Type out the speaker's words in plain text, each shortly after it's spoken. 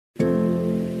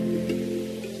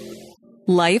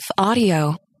Life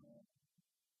Audio.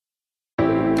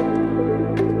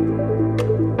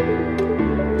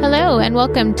 Hello, and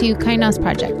welcome to QAnon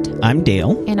Project. I'm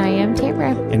Dale. And I am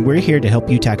Tamara. And we're here to help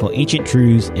you tackle ancient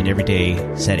truths in everyday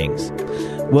settings.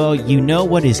 Well, you know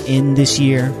what is in this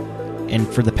year, and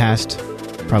for the past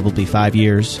probably 5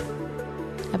 years?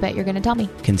 I bet you're going to tell me.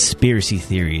 Conspiracy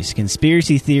theories.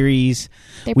 Conspiracy theories.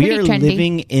 They're pretty we are trendy.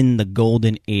 living in the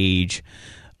golden age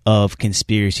of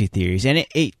conspiracy theories. And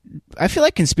I feel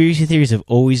like conspiracy theories have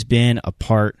always been a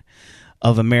part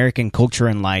of American culture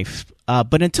and life.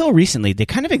 But until recently, they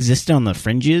kind of existed on the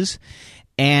fringes,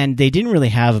 and they didn't really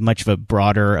have much of a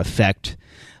broader effect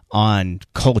on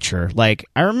culture. Like,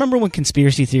 I remember when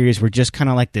conspiracy theories were just kind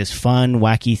of like this fun,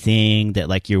 wacky thing that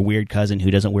like your weird cousin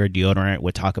who doesn't wear deodorant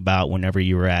would talk about whenever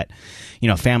you were at,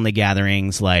 family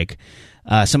gatherings. Like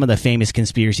some of the famous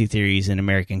conspiracy theories in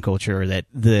American culture, that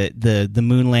the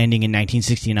moon landing in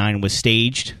 1969 was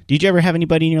staged. Did you ever have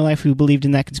anybody in your life who believed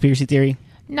in that conspiracy theory?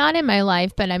 Not in my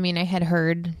life, but I mean, I had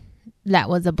heard that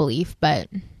was a belief, but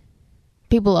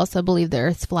people also believe the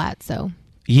Earth's flat, so.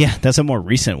 Yeah, that's a more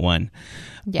recent one.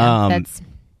 Yeah,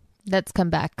 that's come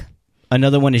back.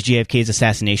 Another one is JFK's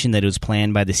assassination, that it was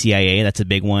planned by the CIA. That's a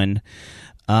big one.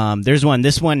 There's one.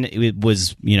 This one, it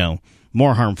was,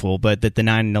 more harmful, but that the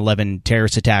 9/11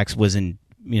 terrorist attacks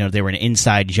they were an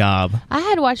inside job. I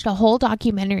had watched a whole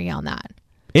documentary on that.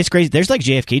 It's crazy. There's like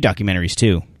JFK documentaries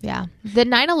too. Yeah. The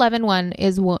 9/11 one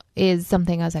is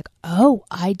something I was like, oh,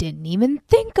 I didn't even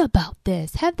think about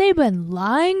this. Have they been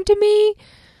lying to me?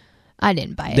 I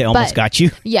didn't buy it. They almost got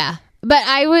you. Yeah. But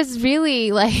I was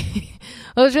really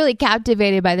really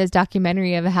captivated by this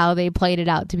documentary of how they played it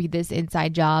out to be this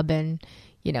inside job, and,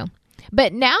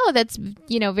 But now that's,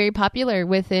 very popular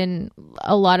within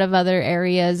a lot of other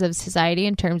areas of society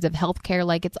in terms of healthcare.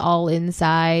 Like, it's all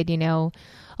inside,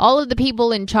 all of the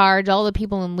people in charge, all the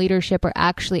people in leadership are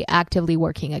actually actively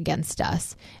working against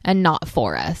us and not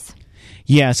for us.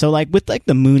 Yeah. So like with like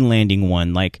the moon landing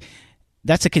one, like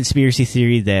that's a conspiracy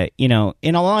theory that, in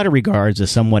a lot of regards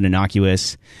is somewhat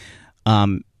innocuous.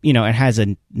 It has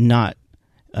a not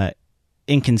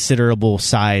inconsiderable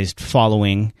sized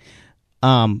following.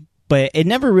 But it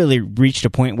never really reached a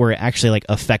point where it actually like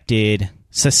affected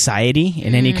society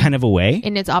in any kind of a way.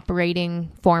 In its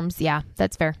operating forms. Yeah,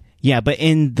 that's fair. Yeah, but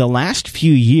in the last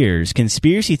few years,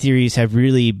 conspiracy theories have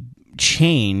really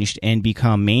changed and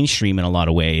become mainstream in a lot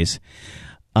of ways.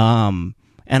 And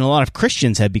a lot of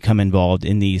Christians have become involved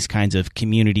in these kinds of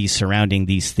communities surrounding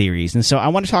these theories. And so I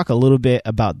want to talk a little bit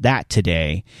about that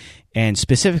today, and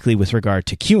specifically with regard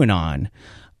to QAnon.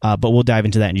 But we'll dive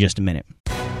into that in just a minute.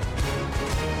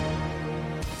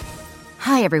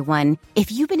 Hi, everyone.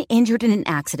 If you've been injured in an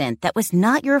accident that was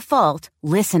not your fault,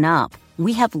 listen up.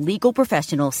 We have legal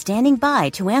professionals standing by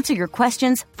to answer your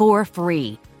questions for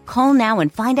free. Call now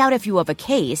and find out if you have a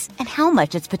case and how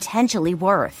much it's potentially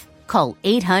worth. Call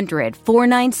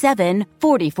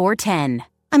 800-497-4410.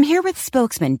 I'm here with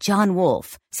spokesman John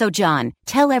Wolf. So, John,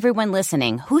 tell everyone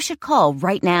listening who should call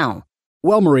right now.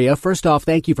 Well, Maria, first off,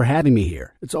 thank you for having me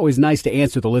here. It's always nice to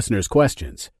answer the listeners'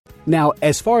 questions. Now,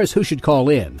 as far as who should call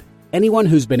in, anyone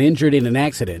who's been injured in an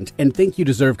accident and think you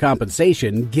deserve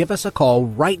compensation, give us a call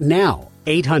right now.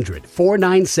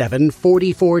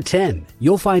 800-497-4410.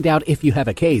 You'll find out if you have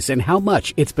a case and how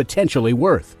much it's potentially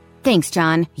worth. Thanks,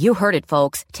 John. You heard it,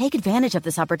 folks. Take advantage of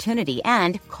this opportunity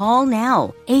and call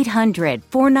now.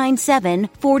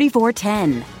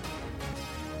 800-497-4410.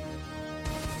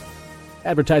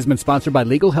 Advertisement sponsored by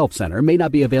Legal Help Center. May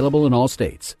not be available in all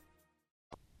states.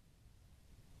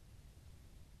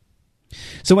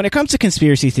 So when it comes to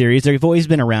conspiracy theories, they've always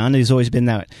been around. There's always been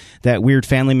that weird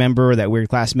family member or that weird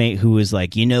classmate who is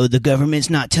like, the government's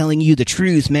not telling you the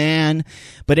truth, man.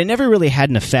 But it never really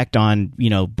had an effect on,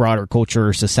 broader culture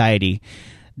or society.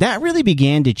 That really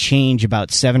began to change about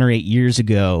 7 or 8 years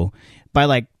ago by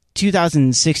like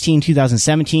 2016,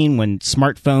 2017, when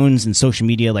smartphones and social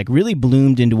media like really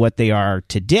bloomed into what they are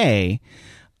today.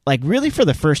 Like really for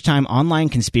the first time, online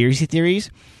conspiracy theories,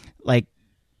 like,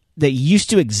 that used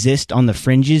to exist on the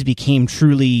fringes became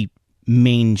truly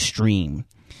mainstream.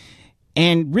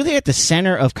 And really at the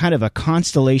center of kind of a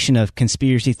constellation of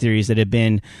conspiracy theories that have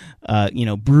been,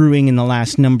 brewing in the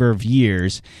last number of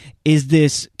years is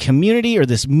this community or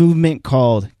this movement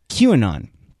called QAnon.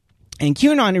 And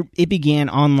QAnon, it began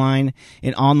online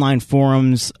in online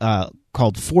forums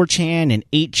called 4chan and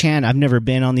 8chan. I've never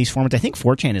been on these forums. I think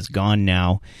 4chan is gone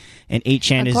now. And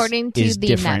 8chan According to is the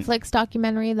different. Netflix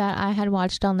documentary that I had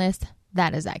watched on this.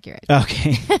 That is accurate.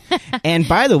 Okay. And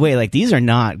by the way, like, these are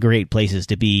not great places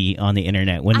to be on the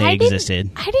internet when they existed.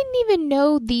 I didn't even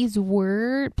know these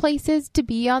were places to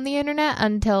be on the internet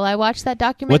until I watched that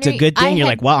documentary. What's a good thing? You're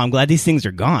like, wow, I'm glad these things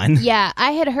are gone. Yeah,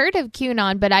 I had heard of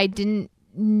QAnon, but I didn't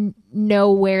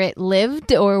know where it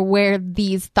lived or where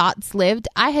these thoughts lived.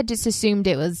 I had just assumed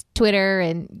it was Twitter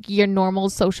and your normal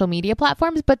social media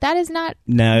platforms, but that is not.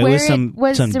 No, it was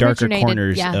some darker originated.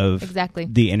 corners of exactly.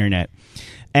 the internet.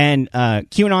 And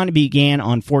QAnon began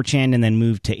on 4chan and then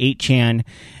moved to 8chan.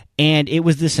 And it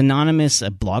was this anonymous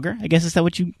blogger, I guess is that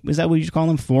what you call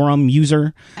him? Forum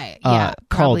user? Probably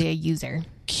called a user.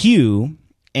 Q.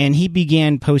 And he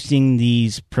began posting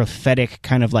these prophetic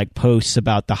kind of like posts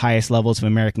about the highest levels of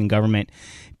American government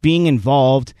being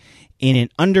involved in an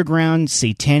underground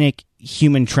satanic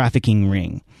human trafficking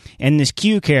ring. And this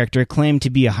Q character claimed to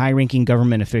be a high-ranking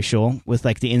government official with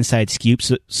like the inside scoop.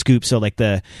 So like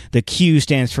the Q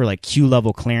stands for like Q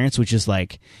level clearance, which is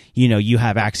like, you know, you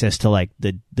have access to like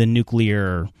the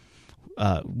nuclear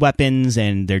weapons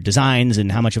and their designs and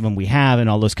how much of them we have and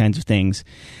all those kinds of things.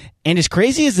 And as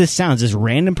crazy as this sounds, this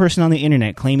random person on the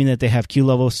internet claiming that they have Q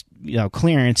level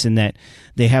clearance and that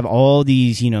they have all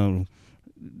these, you know,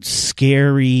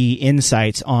 scary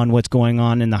insights on what's going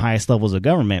on in the highest levels of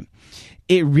government,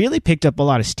 it really picked up a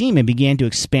lot of steam and began to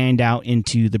expand out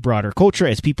into the broader culture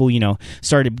as people, you know,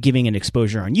 started giving it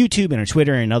exposure on YouTube and on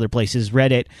Twitter and other places,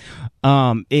 Reddit.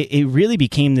 It really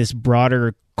became this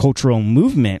broader cultural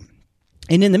movement.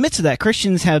 And in the midst of that,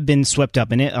 Christians have been swept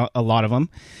up in it, a lot of them,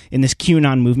 in this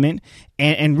QAnon movement.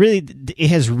 And really, it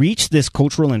has reached this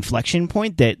cultural inflection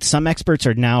point that some experts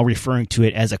are now referring to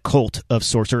it as a cult of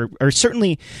sorts, or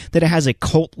certainly that it has a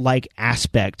cult-like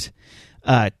aspect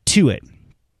to it.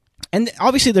 And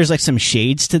obviously, there's like some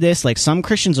shades to this. Like some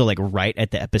Christians are like right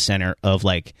at the epicenter of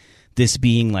like this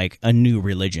being like a new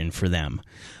religion for them.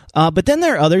 But then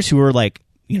there are others who are like,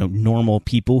 you know, normal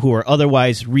people who are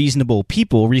otherwise reasonable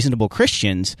people, reasonable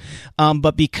Christians.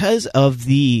 But because of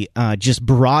the just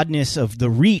broadness of the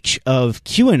reach of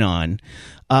QAnon,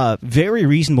 very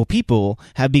reasonable people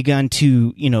have begun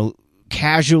to, you know,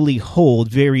 casually hold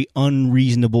very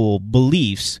unreasonable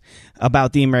beliefs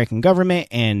about the American government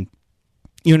and,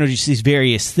 you know, just these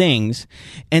various things.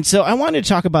 And so I wanted to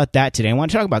talk about that today. I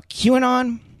want to talk about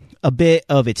QAnon, a bit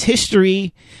of its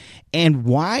history, and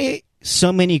why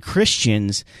so many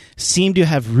Christians seem to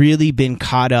have really been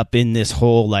caught up in this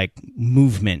whole like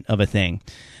movement of a thing.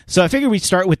 So I figured we'd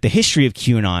start with the history of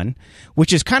QAnon,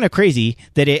 which is kind of crazy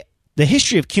that the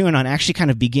history of QAnon actually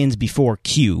kind of begins before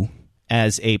Q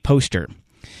as a poster.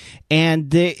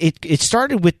 And it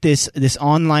started with this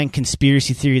online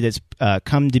conspiracy theory that's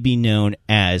come to be known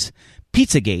as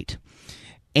Pizzagate.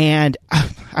 And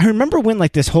I remember when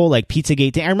like this whole like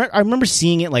Pizzagate thing, I remember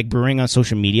seeing it like brewing on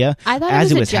social media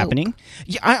as it was happening.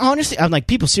 Yeah, I'm like,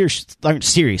 people aren't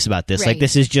serious about this. Right. Like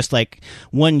this is just like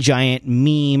one giant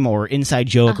meme or inside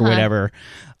joke or whatever.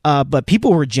 But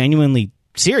people were genuinely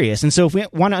serious. And so if we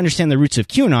want to understand the roots of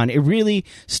QAnon, it really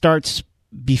starts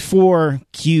before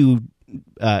Q,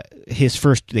 his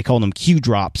first, they called them Q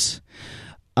drops.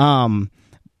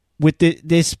 With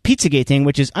this Pizzagate thing,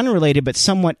 which is unrelated but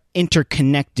somewhat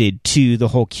interconnected to the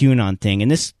whole QAnon thing.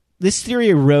 And this theory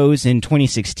arose in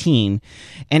 2016,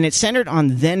 and it centered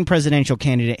on then presidential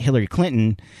candidate Hillary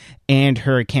Clinton and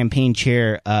her campaign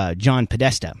chair, John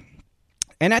Podesta.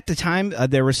 And at the time,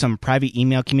 there were some private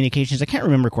email communications. I can't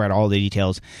remember quite all the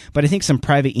details, but I think some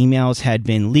private emails had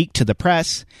been leaked to the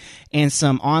press, and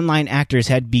some online actors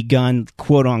had begun,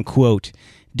 quote-unquote,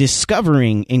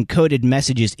 discovering encoded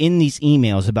messages in these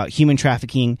emails about human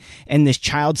trafficking and this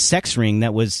child sex ring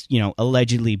that was, you know,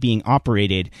 allegedly being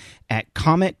operated at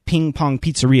Comet Ping Pong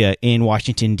Pizzeria in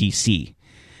Washington, D.C.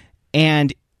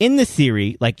 And in the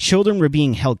theory, like, children were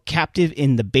being held captive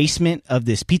in the basement of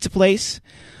this pizza place,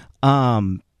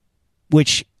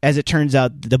 which, as it turns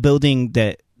out, the building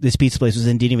that this pizza place was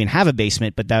in didn't even have a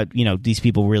basement, but that, you know, these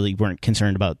people really weren't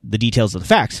concerned about the details of the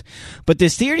facts. But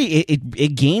this theory,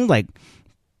 it gained, like,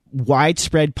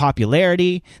 widespread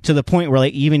popularity to the point where,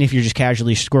 like, even if you're just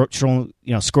casually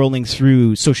scrolling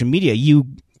through social media, you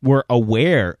were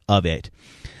aware of it.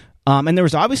 And there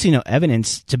was obviously no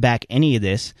evidence to back any of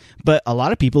this, but a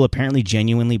lot of people apparently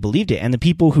genuinely believed it. And the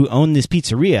people who owned this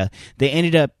pizzeria, they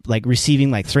ended up like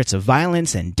receiving like threats of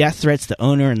violence and death threats, the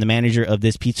owner and the manager of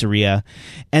this pizzeria.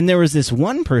 And there was this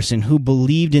one person who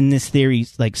believed in this theory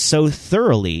like so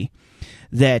thoroughly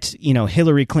that, you know,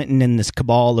 Hillary Clinton and this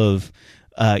cabal of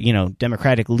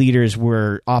Democratic leaders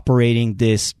were operating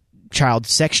this child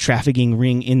sex trafficking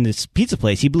ring in this pizza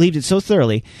place. He believed it so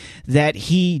thoroughly that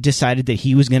he decided that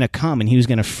he was going to come and he was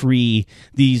going to free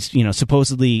these, you know,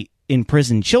 supposedly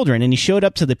imprisoned children, and he showed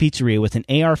up to the pizzeria with an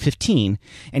AR-15,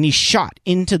 and he shot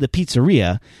into the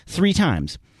pizzeria 3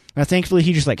 times. Now, thankfully,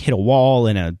 he just like hit a wall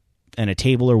and a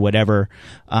table or whatever,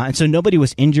 and so nobody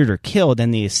was injured or killed,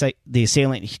 and the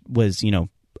assailant was,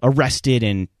 arrested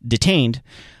and detained.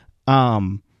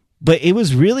 But it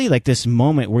was really like this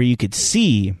moment where you could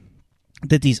see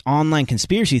that these online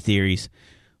conspiracy theories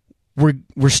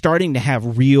were starting to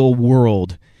have real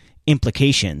world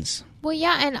implications. Well,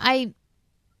 yeah, and I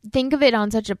think of it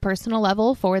on such a personal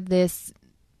level for this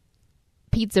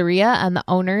pizzeria and the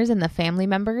owners and the family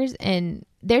members, and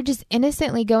they're just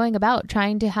innocently going about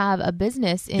trying to have a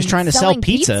business in just trying to sell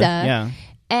pizza. Yeah.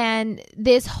 And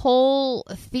this whole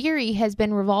theory has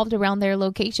been revolved around their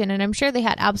location, and I'm sure they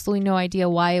had absolutely no idea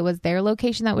why it was their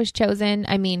location that was chosen.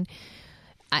 I mean,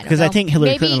 I don't know. Because I think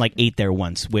Hillary Clinton like ate there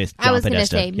once with John I was going to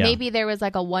Podesta. say, maybe there was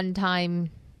like a one-time,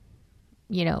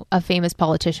 a famous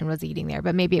politician was eating there,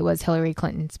 but maybe it was Hillary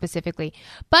Clinton specifically.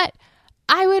 But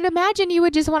I would imagine you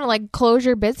would just want to like close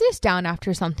your business down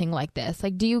after something like this.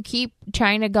 Like, do you keep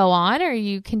trying to go on, or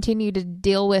you continue to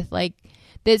deal with like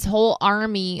this whole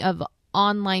army of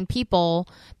online people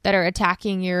that are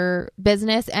attacking your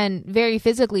business and very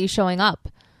physically showing up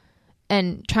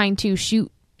and trying to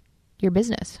shoot your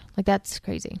business? Like, that's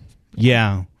crazy.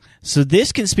 Yeah. So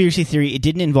this conspiracy theory, it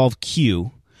didn't involve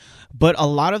Q, but a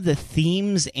lot of the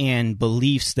themes and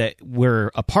beliefs that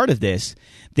were a part of this,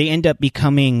 they end up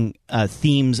becoming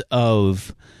themes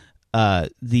of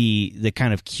the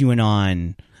kind of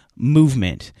QAnon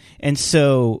movement. And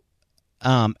so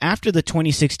after the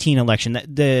 2016 election,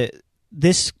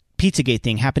 this Pizzagate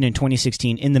thing happened in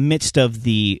 2016 in the midst of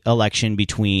the election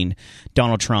between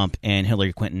Donald Trump and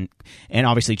Hillary Clinton, and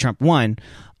obviously Trump won.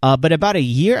 But about a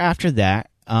year after that,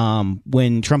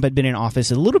 when Trump had been in office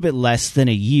a little bit less than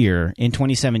a year, in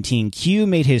 2017, Q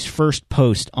made his first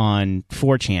post on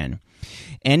 4chan.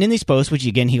 And in these posts, which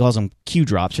again he calls them Q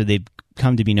drops, or they've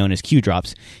come to be known as Q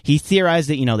drops, he theorized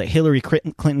that that Hillary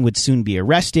Clinton would soon be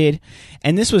arrested,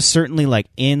 and this was certainly like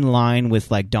in line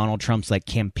with like Donald Trump's like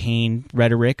campaign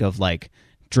rhetoric of like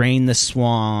drain the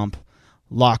swamp,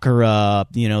 lock her up.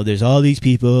 There's all these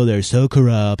people, they're so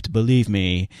corrupt, believe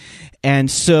me.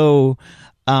 And so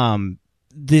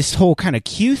this whole kind of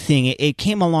Q thing, it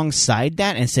came alongside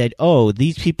that and said, oh,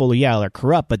 these people, are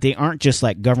corrupt, but they aren't just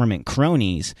like government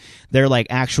cronies. They're like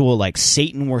actual like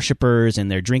Satan worshipers,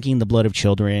 and they're drinking the blood of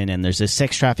children, and there's a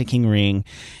sex trafficking ring.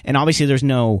 And obviously there's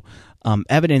no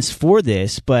evidence for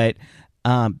this, but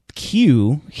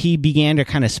Q, he began to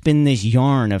kind of spin this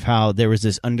yarn of how there was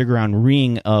this underground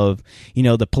ring of,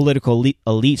 the political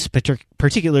elites,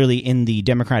 particularly in the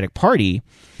Democratic Party.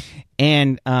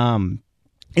 And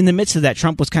in the midst of that,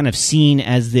 Trump was kind of seen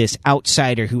as this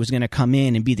outsider who was going to come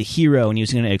in and be the hero, and he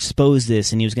was going to expose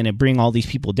this, and he was going to bring all these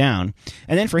people down.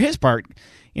 And then for his part,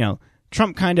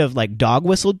 Trump kind of like dog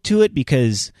whistled to it,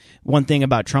 because one thing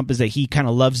about Trump is that he kind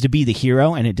of loves to be the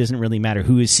hero, and it doesn't really matter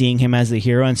who is seeing him as the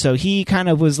hero. And so he kind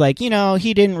of was like, he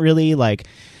didn't really like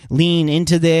lean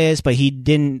into this, but he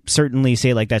didn't certainly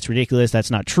say like, that's ridiculous,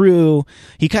 that's not true.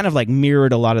 He kind of like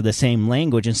mirrored a lot of the same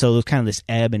language. And so there was kind of this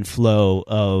ebb and flow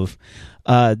of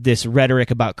this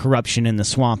rhetoric about corruption in the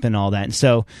swamp and all that. And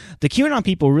so the QAnon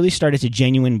people really started to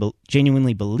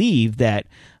genuinely believe that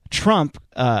Trump,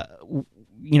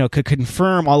 could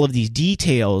confirm all of these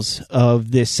details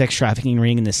of this sex trafficking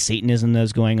ring and the Satanism that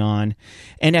was going on.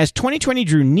 And as 2020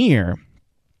 drew near,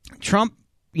 Trump,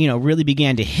 really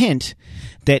began to hint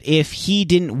that if he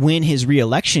didn't win his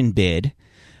re-election bid,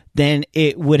 then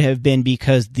it would have been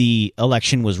because the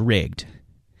election was rigged.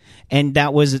 And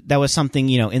that was something,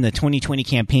 in the 2020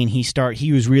 campaign,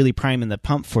 he was really priming the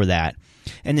pump for that.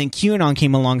 And then QAnon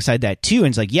came alongside that too, and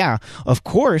it's like, yeah, of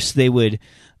course they would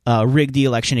rig the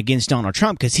election against Donald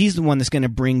Trump, because he's the one that's going to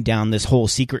bring down this whole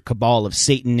secret cabal of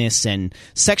Satanists and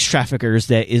sex traffickers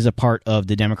that is a part of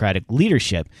the Democratic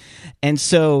leadership. And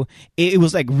so it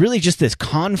was like really just this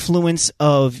confluence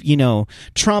of,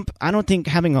 Trump, I don't think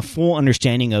having a full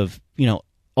understanding of,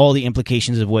 all the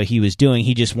implications of what he was doing.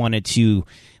 He just wanted to,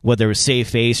 whether it was save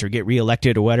face or get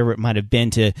reelected or whatever it might have been,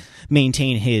 to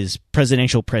maintain his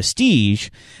presidential prestige.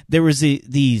 There was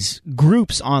these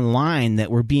groups online that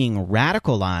were being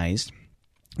radicalized,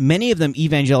 many of them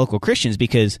evangelical Christians,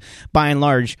 because by and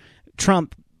large,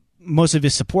 Trump, most of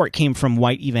his support came from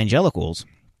white evangelicals.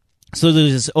 So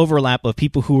there's this overlap of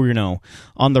people who were,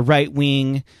 on the right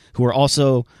wing, who are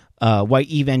also white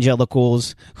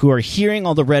evangelicals, who are hearing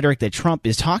all the rhetoric that Trump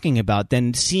is talking about,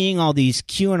 then seeing all these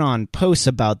QAnon posts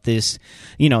about this.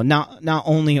 Not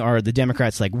only are the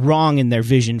Democrats like wrong in their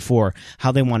vision for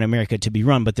how they want America to be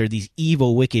run, but they're these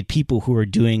evil, wicked people who are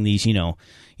doing these,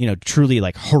 truly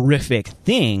like horrific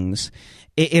things.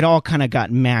 it all kind of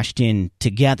got mashed in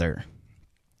together.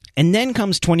 And then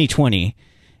comes 2020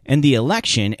 and the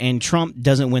election, and Trump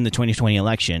doesn't win the 2020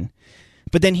 election.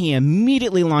 But then he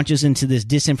immediately launches into this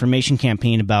disinformation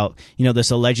campaign about,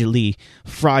 this allegedly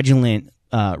fraudulent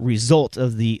result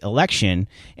of the election.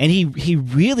 And he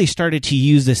really started to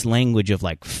use this language of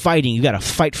like fighting. You got to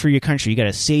fight for your country. You got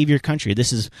to save your country.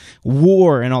 This is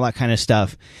war and all that kind of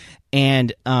stuff.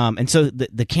 And so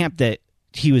the camp that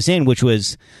he was in, which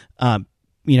was,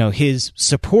 his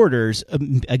supporters,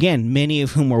 again, many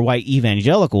of whom were white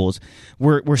evangelicals,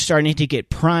 were starting to get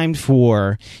primed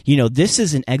for, this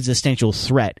is an existential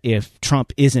threat if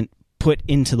Trump isn't put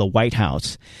into the White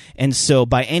House. And so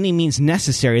by any means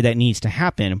necessary, that needs to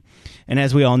happen. And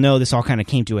as we all know, this all kind of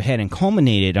came to a head and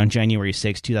culminated on January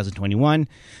 6, 2021,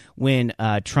 when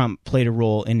Trump played a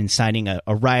role in inciting a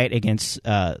riot against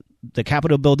the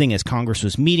Capitol building as Congress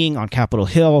was meeting on Capitol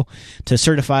Hill to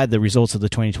certify the results of the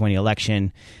 2020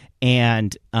 election.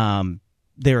 And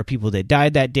there were people that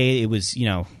died that day. It was,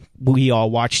 we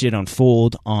all watched it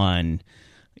unfold on,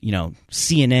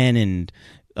 CNN and,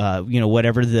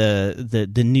 whatever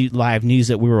the new live news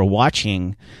that we were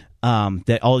watching,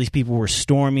 that all these people were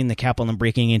storming the Capitol and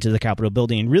breaking into the Capitol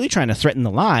building and really trying to threaten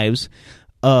the lives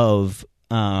of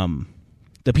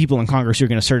the people in Congress who are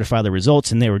going to certify the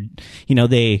results. And they were,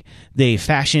 they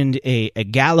fashioned a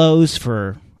gallows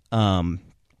for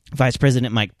Vice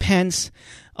President Mike Pence.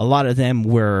 A lot of them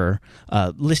were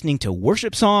listening to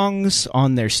worship songs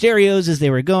on their stereos as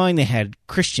they were going. They had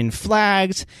Christian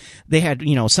flags. They had,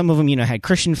 some of them, had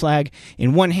Christian flag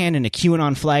in one hand and a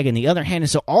QAnon flag in the other hand. And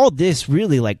so all this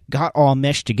really like got all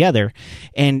meshed together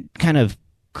and kind of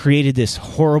created this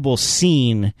horrible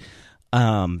scene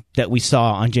that we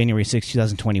saw on January 6,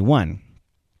 2021.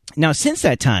 Now, since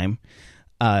that time,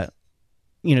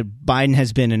 Biden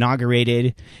has been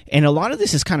inaugurated, and a lot of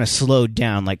this has kind of slowed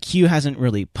down. Like, Q hasn't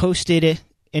really posted it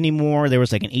anymore. There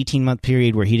was like an 18-month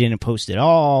period where he didn't post at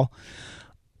all.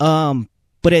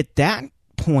 But at that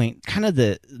point, kind of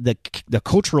the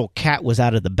cultural cat was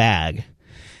out of the bag,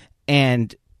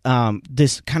 and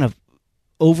this kind of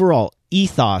overall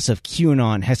ethos of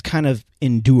QAnon has kind of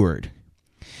endured.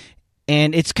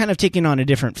 And it's kind of taken on a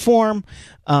different form,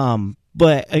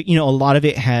 but a lot of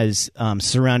it has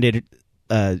surrounded,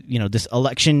 this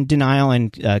election denial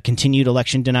and continued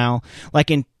election denial. Like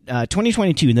in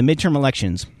 2022, the midterm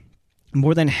elections,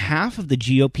 more than half of the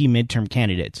GOP midterm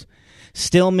candidates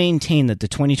still maintain that the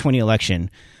 2020 election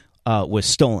was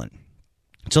stolen.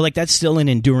 So, like, that's still an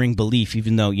enduring belief,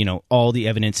 even though all the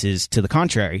evidence is to the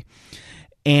contrary.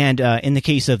 And in the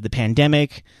case of the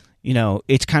pandemic,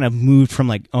 it's kind of moved from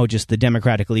like, just the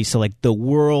Democratic elites. So like the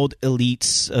world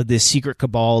elites of this secret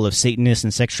cabal of Satanists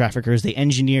and sex traffickers, they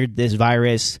engineered this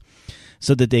virus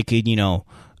so that they could,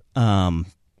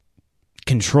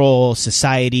 control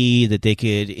society, that they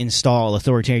could install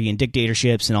authoritarian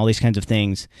dictatorships and all these kinds of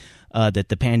things, that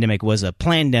the pandemic was a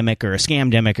plandemic or a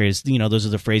scamdemic, or those are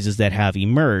the phrases that have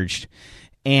emerged.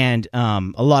 And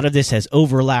a lot of this has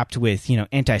overlapped with,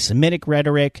 anti-Semitic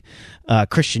rhetoric,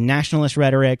 Christian nationalist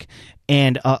rhetoric,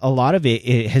 and a lot of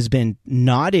it has been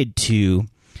nodded to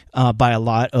by a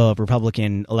lot of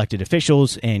Republican elected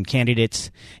officials and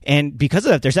candidates. And because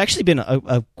of that, there's actually been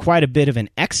quite a bit of an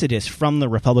exodus from the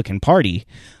Republican Party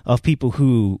of people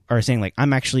who are saying, like,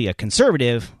 I'm actually a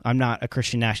conservative, I'm not a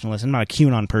Christian nationalist, I'm not a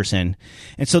QAnon person.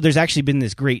 And so there's actually been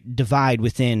this great divide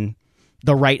within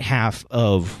the right half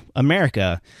of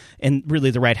America, and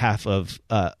really the right half of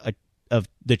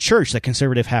the church, the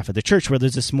conservative half of the church, where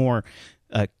there's this more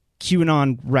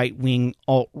QAnon right-wing,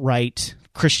 alt-right,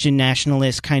 Christian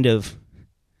nationalist kind of,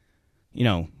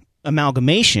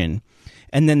 amalgamation.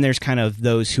 And then there's kind of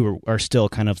those who are still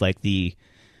kind of like the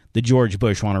George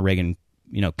Bush, Ronald Reagan,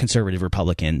 conservative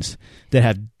Republicans that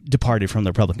have departed from the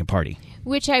Republican Party.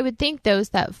 Which I would think those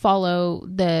that follow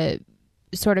the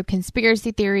sort of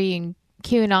conspiracy theory and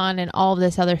QAnon and all of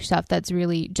this other stuff that's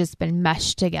really just been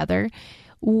meshed together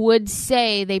would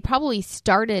say they probably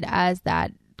started as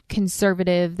that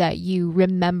conservative that you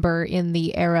remember in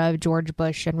the era of George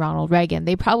Bush and Ronald Reagan.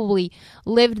 They probably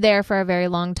lived there for a very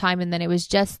long time, and then it was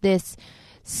just this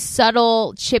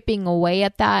subtle chipping away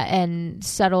at that and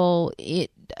subtle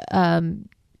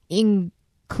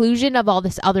inclusion of all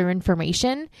this other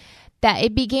information that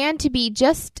it began to be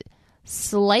just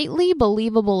slightly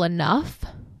believable enough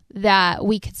that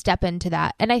we could step into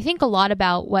that. And I think a lot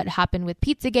about what happened with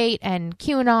Pizzagate and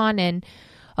QAnon, and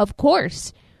of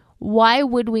course, why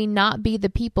would we not be the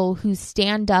people who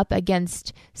stand up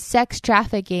against sex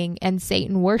trafficking and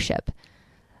Satan worship?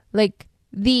 Like,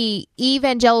 the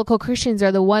evangelical Christians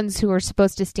are the ones who are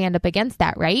supposed to stand up against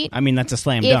that, right? I mean, that's a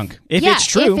slam dunk. If it's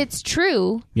true. If it's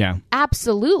true, yeah,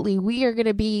 absolutely. We are going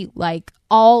to be like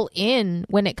all in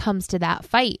when it comes to that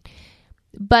fight.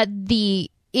 But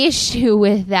the issue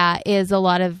with that is a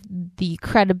lot of the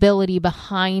credibility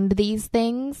behind these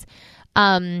things.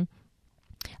 I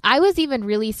was even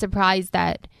really surprised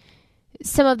that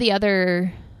some of the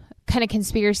other kind of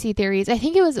conspiracy theories, I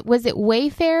think it was it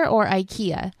Wayfair or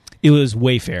IKEA? It was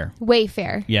Wayfair.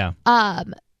 Wayfair. Yeah.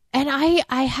 And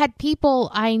I had people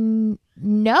I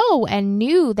know and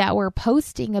knew that were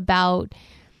posting about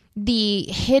the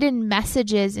hidden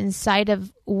messages inside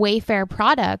of Wayfair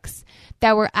products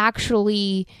that were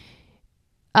actually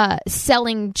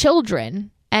selling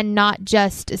children and not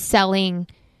just selling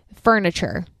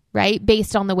furniture, right?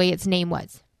 Based on the way its name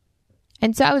was.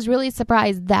 And so I was really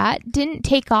surprised that didn't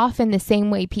take off in the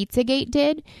same way Pizzagate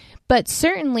did. But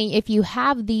certainly if you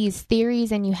have these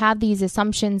theories and you have these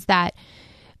assumptions that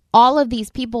all of these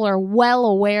people are well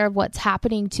aware of what's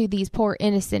happening to these poor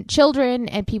innocent children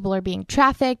and people are being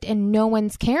trafficked and no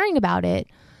one's caring about it,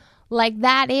 like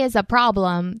that is a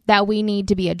problem that we need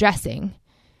to be addressing.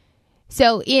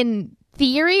 So in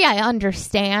theory, I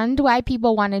understand why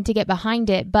people wanted to get behind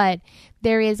it, but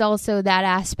there is also that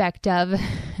aspect of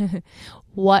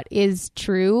what is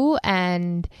true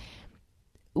and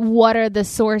what are the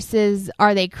sources?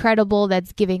 Are they credible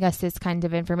that's giving us this kind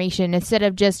of information instead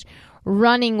of just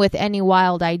running with any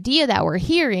wild idea that we're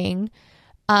hearing?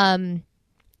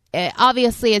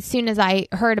 Obviously, as soon as I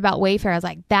heard about Wayfair, I was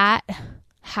like,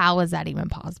 how is that even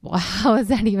possible? How is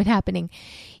that even happening?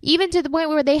 Even to the point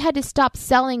where they had to stop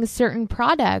selling certain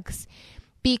products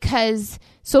because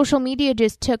social media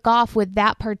just took off with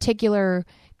that particular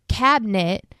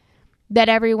cabinet that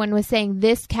everyone was saying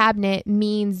this cabinet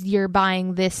means you're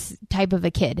buying this type of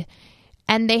a kid.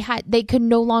 And they could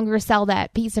no longer sell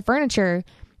that piece of furniture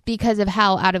because of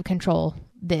how out of control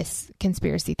this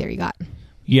conspiracy theory got.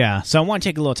 Yeah. So I want to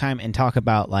take a little time and talk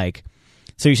about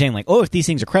so you're saying if these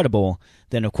things are credible,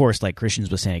 then of course Christians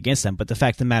will stand against them. But the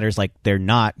fact of the matter is they're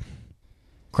not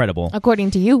credible.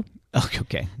 According to you.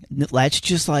 Okay. That's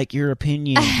just your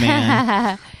opinion,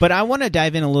 man. But I want to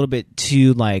dive in a little bit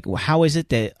to how is it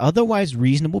that otherwise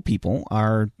reasonable people,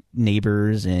 our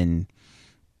neighbors and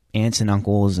aunts and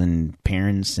uncles and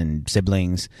parents and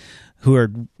siblings who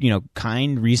are,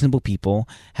 kind, reasonable people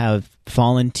have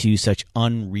fallen to such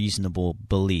unreasonable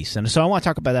beliefs. And so I want to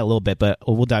talk about that a little bit, but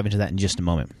we'll dive into that in just a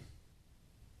moment.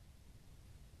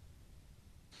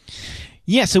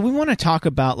 Yeah, so we want to talk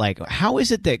about how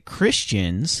is it that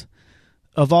Christians,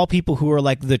 of all people who are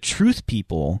the truth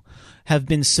people, have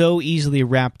been so easily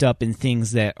wrapped up in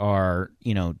things that are,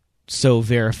 so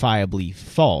verifiably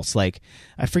false.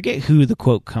 I forget who the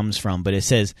quote comes from, but it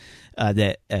says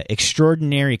that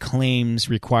extraordinary claims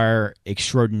require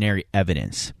extraordinary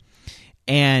evidence.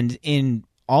 And in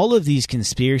all of these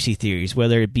conspiracy theories,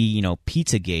 whether it be,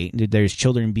 Pizzagate, there's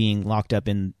children being locked up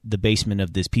in the basement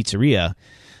of this pizzeria.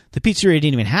 The pizzeria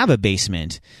didn't even have a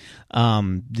basement.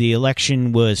 The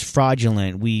election was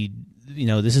fraudulent.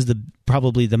 This is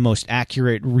probably the most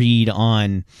accurate read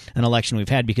on an election we've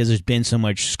had because there's been so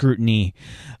much scrutiny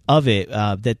of it,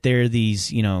 that there are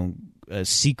these, a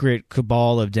secret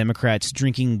cabal of Democrats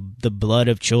drinking the blood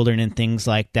of children and things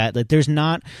like that. There's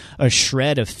not a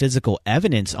shred of physical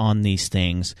evidence on these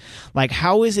things.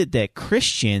 How is it that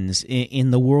Christians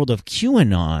in the world of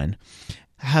QAnon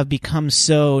have become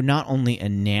so not only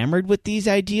enamored with these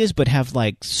ideas, but have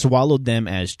swallowed them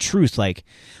as truth? Like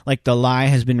the lie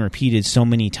has been repeated so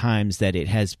many times that it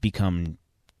has become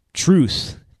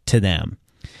truth to them.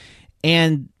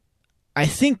 And I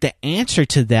think the answer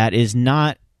to that is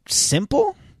not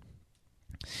simple,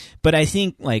 but I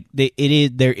think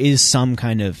there is some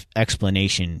kind of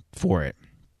explanation for it.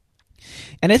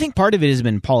 And I think part of it has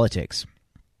been politics.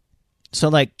 So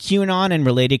QAnon and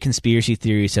related conspiracy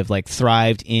theories have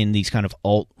thrived in these kind of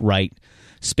alt-right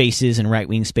spaces and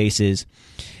right-wing spaces,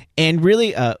 and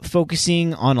really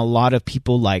focusing on a lot of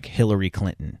people like Hillary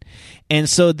Clinton. And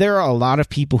so there are a lot of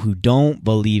people who don't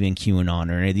believe in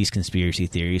QAnon or any of these conspiracy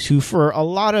theories who, for a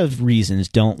lot of reasons,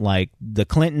 don't like the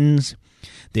Clintons.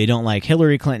 They don't like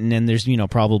Hillary Clinton, and there's,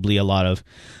 probably a lot of,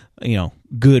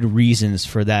 good reasons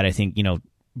for that. I think,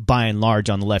 by and large,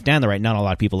 on the left and the right, not a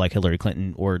lot of people like Hillary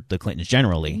Clinton or the Clintons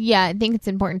generally. Yeah, I think it's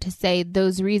important to say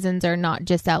those reasons are not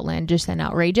just outlandish and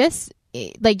outrageous.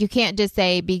 You can't just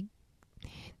say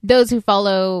those who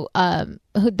follow,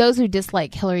 those who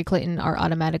dislike Hillary Clinton are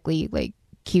automatically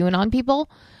QAnon people,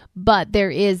 but there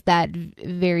is that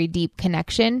very deep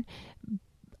connection.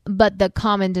 But the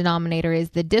common denominator is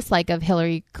the dislike of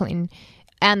Hillary Clinton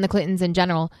and the Clintons in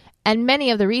general. And many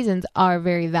of the reasons are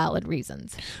very valid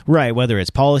reasons. Right, whether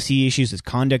it's policy issues, it's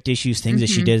conduct issues, things that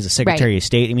she did as a Secretary of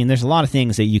State. I mean, there's a lot of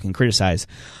things that you can criticize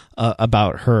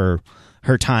about her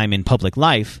time in public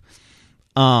life.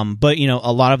 But, you know,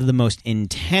 a lot of the most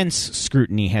intense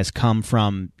scrutiny has come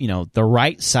from, you know, the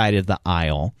right side of the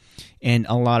aisle. And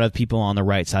a lot of people on the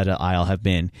right side of the aisle have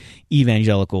been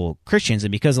evangelical Christians.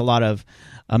 And because a lot of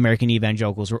American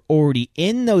evangelicals were already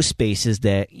in those spaces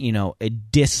that, you know, a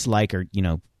dislike or, you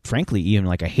know, frankly, even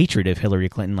like a hatred of Hillary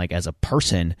Clinton, like as a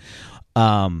person,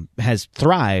 has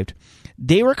thrived,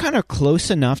 they were kind of close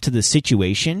enough to the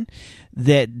situation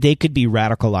that they could be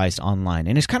radicalized online.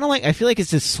 And it's kind of like, I feel like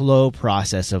it's this slow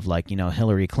process of like, you know,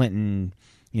 Hillary Clinton,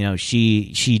 you know,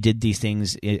 she did these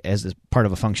things as a part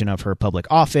of a function of her public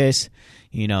office.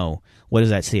 You know, what does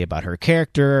that say about her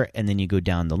character? And then you go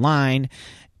down the line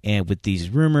and with these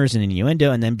rumors and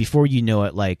innuendo, and then before you know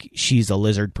it, like, she's a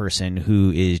lizard person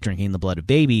who is drinking the blood of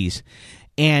babies.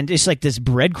 And it's like this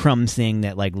breadcrumb thing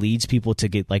that like leads people to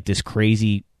get like this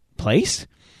crazy place.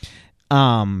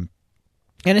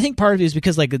 And I think part of it is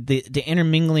because like the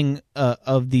intermingling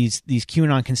of these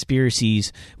QAnon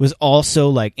conspiracies was also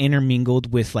like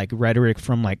intermingled with like rhetoric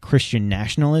from like Christian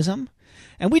nationalism.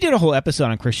 And we did a whole episode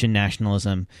on Christian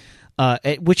nationalism,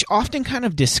 which often kind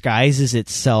of disguises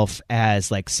itself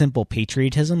as like simple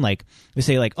patriotism. Like we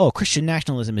say like, oh, Christian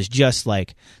nationalism is just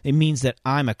like, it means that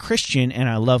I'm a Christian and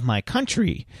I love my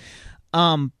country.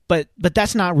 But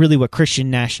that's not really what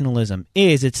Christian nationalism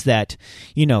is. It's that,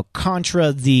 you know,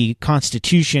 contra the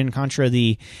Constitution, contra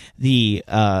the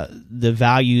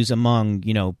values among,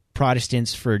 you know,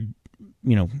 Protestants for,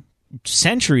 you know,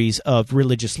 centuries of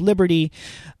religious liberty.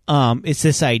 It's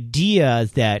this idea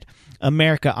that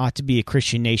America ought to be a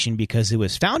Christian nation because it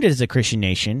was founded as a Christian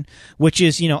nation, which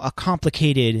is, you know, a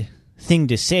complicated thing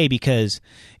to say because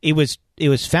it was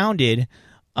founded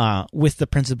with the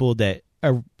principle that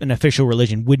an official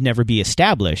religion would never be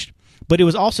established, but it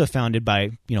was also founded by,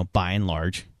 you know, by and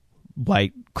large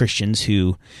white Christians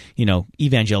who, you know,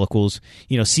 evangelicals,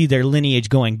 you know, see their lineage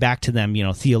going back to them, you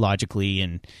know, theologically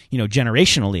and, you know,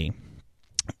 generationally.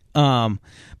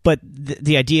 But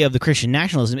the idea of the Christian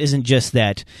nationalism isn't just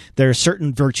that there are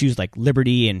certain virtues like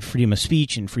liberty and freedom of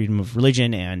speech and freedom of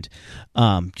religion and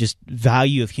just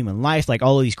value of human life, like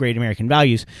all of these great American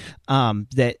values,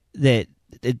 that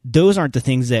those aren't the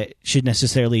things that should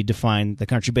necessarily define the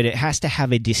country, but it has to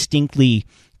have a distinctly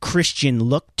Christian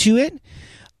look to it.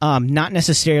 Not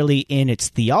necessarily in its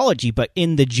theology, but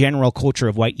in the general culture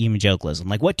of white evangelicalism.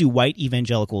 Like, what do white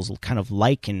evangelicals kind of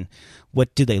like, and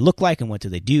what do they look like, and what do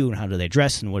they do, and how do they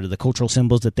dress, and what are the cultural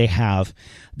symbols that they have,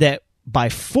 that by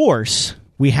force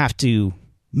we have to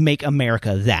make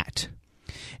America that.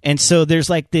 And so there's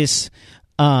like this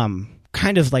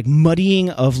kind of like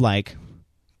muddying of like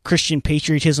Christian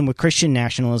patriotism with Christian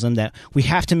nationalism, that we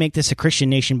have to make this a Christian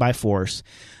nation by force.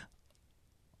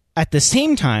 At the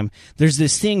same time, there's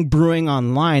this thing brewing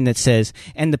online that says,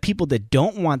 and the people that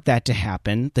don't want that to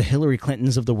happen, the Hillary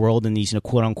Clintons of the world and these, you know,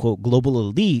 quote unquote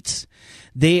global elites,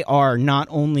 they are not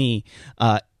only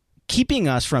keeping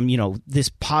us from, you know, this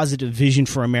positive vision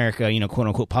for America, you know, quote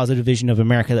unquote positive vision of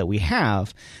America that we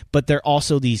have, but they're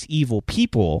also these evil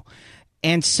people.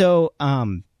 And so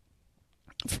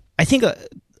I think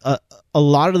a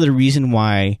lot of the reason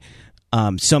why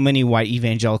so many white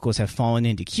evangelicals have fallen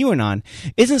into QAnon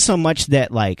isn't so much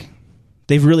that like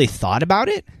they've really thought about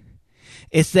it.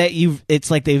 It's that it's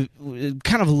like they've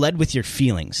kind of led with your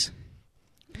feelings.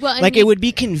 Well, like it would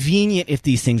be convenient if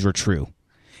these things were true.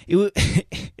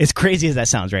 As crazy as that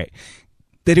sounds, right?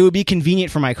 That it would be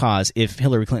convenient for my cause if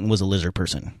Hillary Clinton was a lizard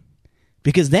person,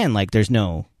 because then like there's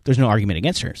no argument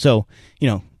against her. So, you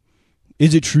know,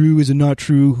 is it true? Is it not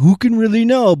true? Who can really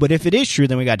know? But if it is true,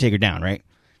 then we got to take her down, right?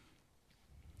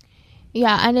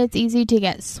 Yeah, and it's easy to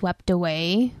get swept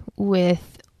away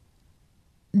with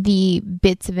the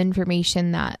bits of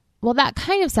information that, well, that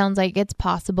kind of sounds like it's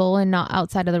possible and not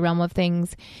outside of the realm of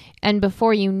things. And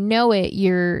before you know it,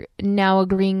 you're now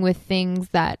agreeing with things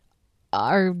that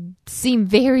seem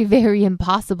very, very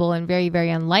impossible and very, very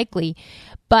unlikely.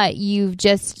 But you've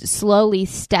just slowly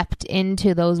stepped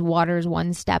into those waters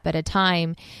one step at a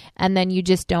time, and then you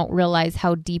just don't realize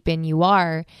how deep in you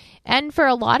are. And for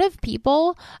a lot of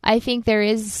people, I think there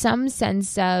is some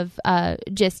sense of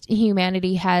just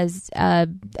humanity has a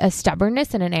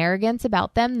stubbornness and an arrogance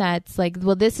about them that's like,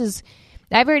 well,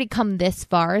 I've already come this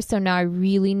far, so now I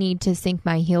really need to sink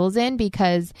my heels in,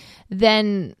 because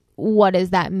then what does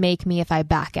that make me if I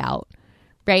back out,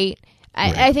 right?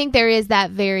 I think there is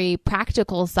that very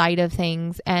practical side of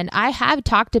things. And I have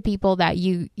talked to people that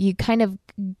you kind of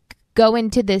go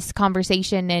into this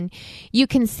conversation and you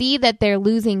can see that they're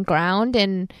losing ground.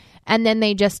 And And then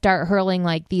they just start hurling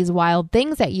like these wild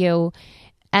things at you.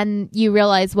 And you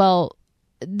realize, well,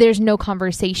 there's no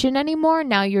conversation anymore.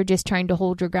 Now you're just trying to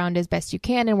hold your ground as best you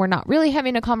can. And we're not really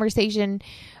having a conversation.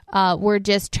 We're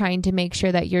just trying to make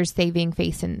sure that you're saving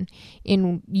face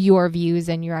in your views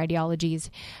and your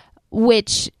ideologies,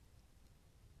 which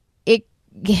it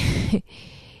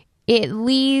it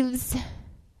leaves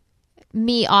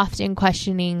me often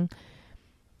questioning,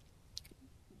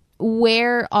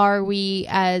 where are we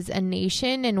as a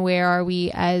nation and where are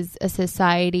we as a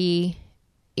society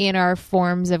in our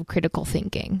forms of critical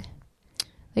thinking?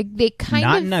 Like they kind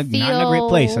of feel not in a great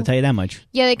place, I'll tell you that much.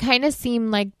 Yeah, they kind of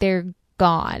seem like they're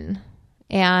gone.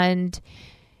 And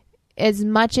as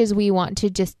much as we want to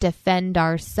just defend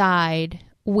our side,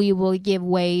 we will give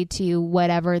way to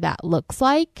whatever that looks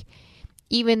like,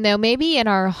 even though maybe in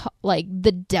our, like,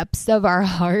 the depths of our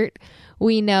heart,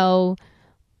 we know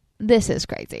this is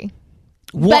crazy.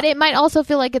 But it might also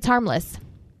feel like it's harmless.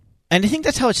 And I think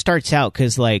that's how it starts out,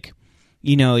 because, like,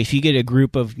 you know, if you get a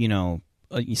group of, you know,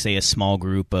 you say a small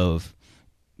group of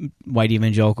white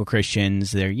evangelical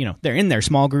Christians, they're in their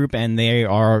small group and they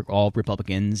are all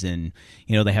Republicans, and,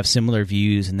 you know, they have similar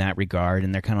views in that regard,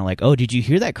 and they're kind of like, oh, did you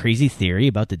hear that crazy theory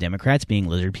about the Democrats being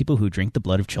lizard people who drink the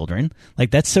blood of children?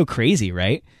 Like, that's so crazy,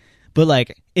 right? But,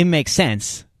 like, it makes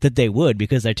sense that they would,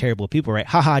 because they're terrible people, right?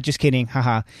 Haha, just kidding,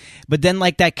 haha. But then,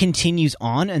 like, that continues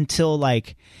on until,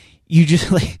 like, you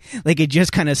just, like it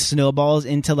just kind of snowballs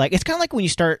into, like, it's kind of like when you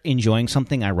start enjoying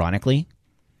something ironically.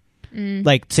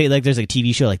 Like, say, like, there's a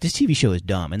TV show, like, this TV show is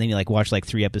dumb, and then you, like, watch, like,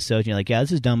 3 episodes, and you're like, yeah,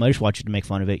 this is dumb, I just watch it to make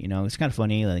fun of it, you know, it's kind of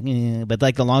funny, like, but,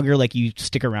 like, the longer, like, you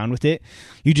stick around with it,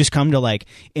 you just come to, like,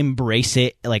 embrace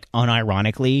it, like,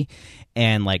 unironically,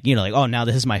 and, like, you know, like, oh, now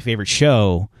this is my favorite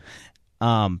show.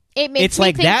 It's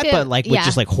like that, but, like, with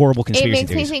just, like, horrible conspiracy theories.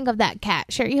 It makes me think of that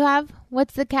cat shirt you have.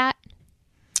 What's the cat?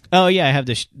 Oh, yeah, I have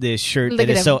this shirt that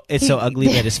is so ugly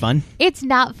that it's fun. It's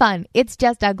not fun. It's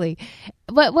just ugly.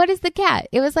 But what is the cat?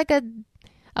 It was like a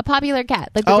popular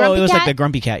cat. Like the grumpy it was cat? like the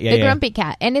grumpy cat. Yeah, the grumpy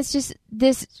cat. And it's just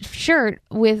this shirt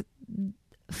with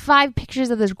 5 pictures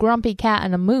of this grumpy cat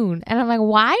and a moon. And I'm like,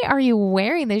 why are you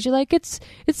wearing this? You're like, it's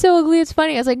so ugly, it's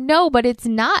funny. I was like, no, but it's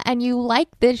not. And you like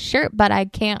this shirt, but I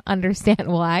can't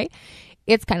understand why.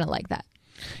 It's kind of like that.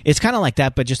 It's kind of like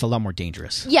that, but just a lot more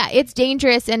dangerous. Yeah, it's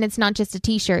dangerous, and it's not just a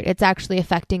T-shirt. It's actually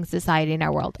affecting society in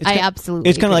our world. Absolutely.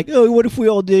 It's kind of like, oh, what if we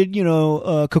all did, you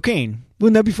know, cocaine?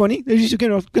 Wouldn't that be funny? It's just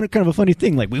kind of a funny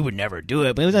thing. Like, we would never do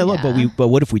it, but it was like, but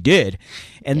what if we did?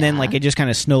 And then, like, it just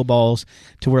kind of snowballs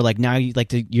to where, like, now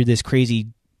you're this crazy,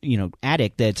 you know,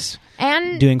 addict that's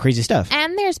doing crazy stuff.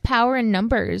 And there's power in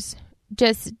numbers.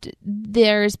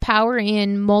 There's power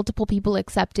in multiple people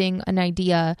accepting an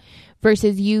idea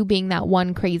versus you being that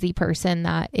one crazy person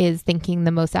that is thinking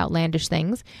the most outlandish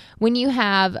things. When you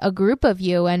have a group of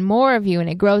you and more of you, and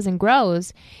it grows and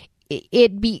grows,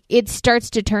 it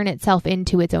starts to turn itself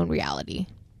into its own reality.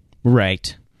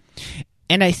 Right.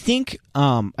 And I think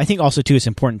also too, it's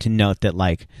important to note that,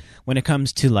 like, when it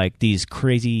comes to, like, these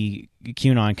crazy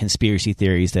QAnon conspiracy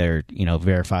theories that are, you know,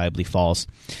 verifiably false,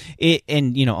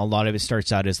 and, you know, a lot of it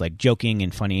starts out as, like, joking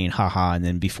and funny and haha, and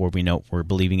then before we know it, we're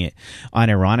believing it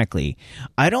unironically.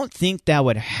 I don't think that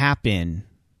would happen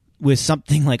with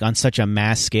something like on such a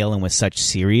mass scale and with such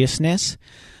seriousness,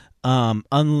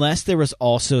 unless there was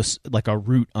also, like, a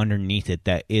root underneath it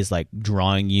that is, like,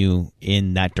 drawing you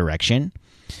in that direction.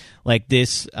 Like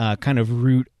this kind of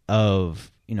root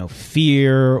of, you know,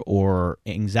 fear or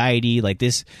anxiety, like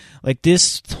this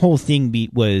whole thing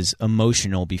was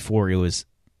emotional before it was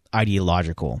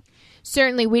ideological.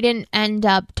 Certainly, we didn't end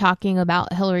up talking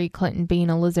about Hillary Clinton being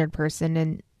a lizard person,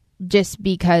 and just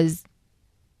because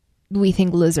we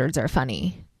think lizards are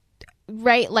funny,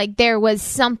 right? Like, there was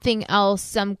something else,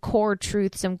 some core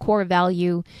truth, some core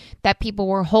value that people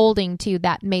were holding to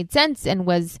that made sense and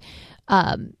was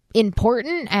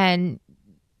important and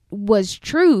was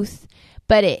truth,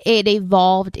 but it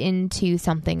evolved into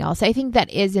something else. I think that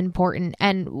is important.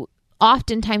 And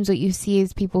oftentimes what you see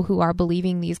is people who are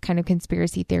believing these kind of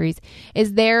conspiracy theories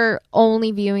is they're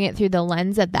only viewing it through the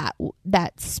lens of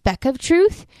that speck of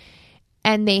truth,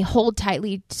 and they hold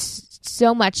tightly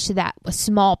so much to that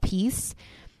small piece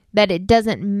that it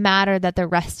doesn't matter that the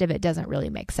rest of it doesn't really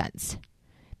make sense,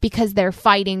 because they're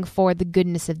fighting for the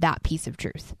goodness of that piece of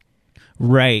truth.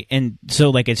 Right. And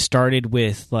so, like, it started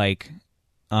with, like,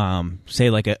 say,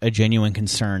 like, a genuine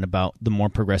concern about the more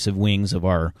progressive wings of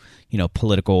our, you know,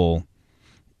 political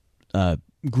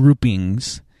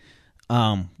groupings,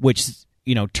 which,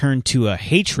 you know, turned to a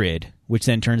hatred, which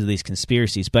then turned to these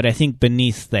conspiracies. But I think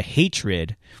beneath the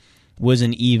hatred was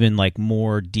an even, like,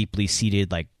 more deeply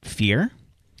seated, like, fear.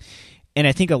 And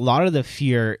I think a lot of the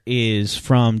fear is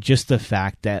from just the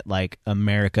fact that like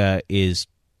America is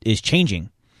changing.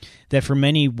 That for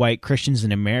many white Christians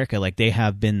in America, like they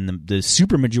have been the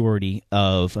super majority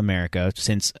of America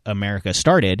since America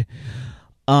started.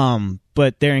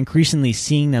 But they're increasingly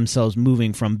seeing themselves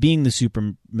moving from being the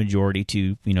super majority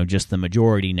to, just the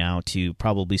majority now to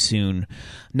probably soon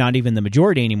not even the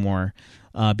majority anymore,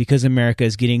 because America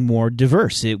is getting more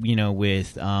diverse,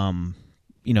 with,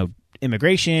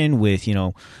 immigration, with,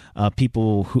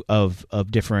 people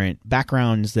of different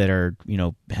backgrounds that are,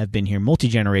 have been here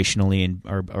multi-generationally and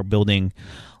are building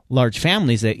large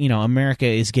families, that, America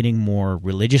is getting more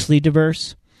religiously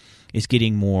diverse. Is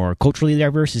getting more culturally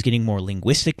diverse, is getting more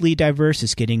linguistically diverse,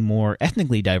 is getting more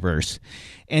ethnically diverse.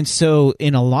 And so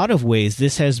in a lot of ways,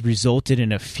 this has resulted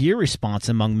in a fear response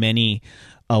among many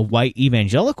white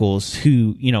evangelicals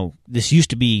who, this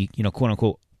used to be, quote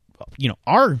unquote,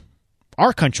 our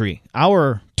country,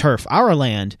 our turf, our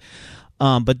land.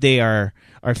 But they are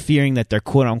fearing that they're,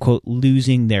 quote unquote,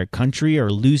 losing their country or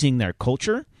losing their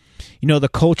culture, the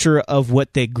culture of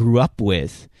what they grew up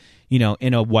with.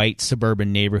 In a white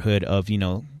suburban neighborhood of,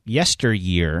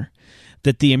 yesteryear,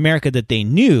 that the America that they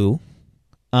knew,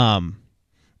 they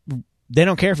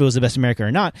don't care if it was the best America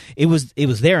or not. It was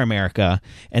their America,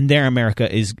 and their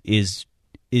America is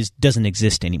doesn't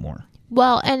exist anymore.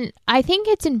 Well, and I think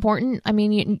it's important. I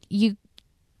mean,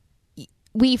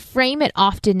 we frame it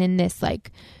often in this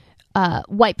like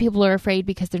white people are afraid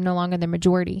because they're no longer the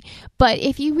majority. But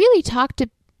if you really talk to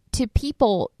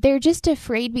people, they're just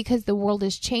afraid because the world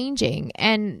is changing,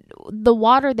 and the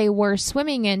water they were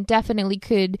swimming in definitely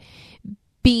could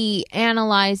be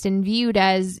analyzed and viewed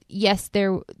as, yes,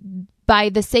 they're, by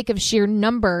the sake of sheer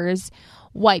numbers,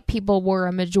 white people were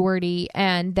a majority,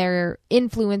 and their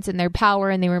influence and their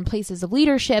power, and they were in places of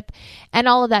leadership, and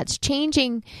all of that's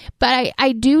changing. But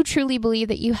I do truly believe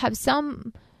that you have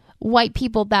some white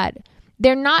people that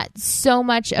they're not so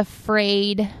much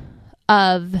afraid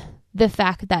of the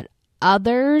fact that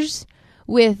others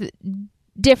with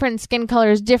different skin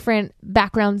colors, different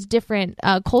backgrounds, different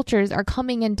cultures are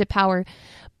coming into power.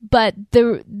 But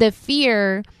the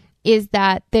fear is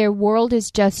that their world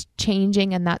is just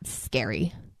changing, and that's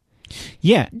scary.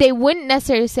 Yeah. They wouldn't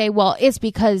necessarily say, well, it's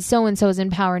because so-and-so is in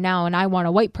power now and I want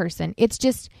a white person. It's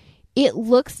just, it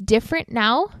looks different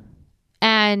now,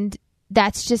 and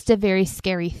that's just a very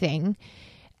scary thing.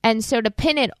 And so to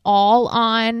pin it all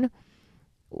on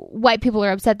white people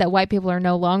are upset that white people are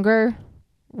no longer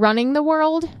running the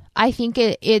world, I think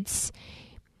it's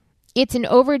an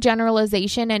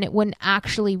overgeneralization, and it wouldn't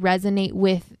actually resonate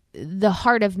with the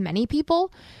heart of many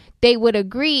people. They would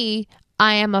agree,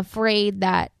 I am afraid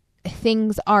that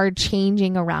things are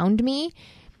changing around me.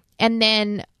 And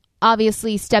then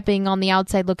obviously stepping on the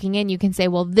outside looking in, you can say,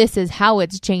 well, this is how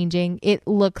it's changing. It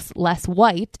looks less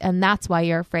white, and that's why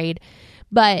you're afraid.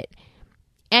 But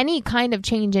any kind of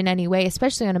change in any way,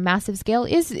 especially on a massive scale,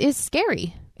 is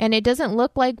scary. And it doesn't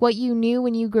look like what you knew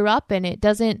when you grew up, and it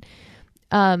doesn't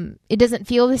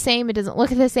feel the same. It doesn't look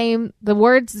the same. The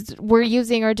words we're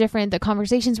using are different. The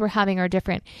conversations we're having are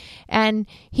different. And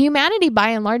humanity,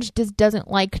 by and large, just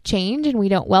doesn't like change, and we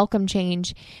don't welcome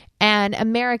change. And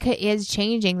America is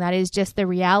changing. That is just the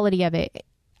reality of it.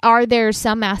 Are there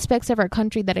some aspects of our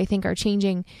country that I think are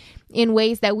changing in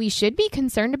ways that we should be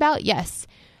concerned about? Yes.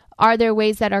 Are there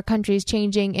ways that our country is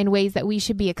changing in ways that we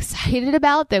should be excited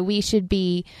about, that we should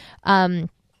be kind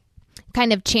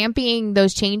of championing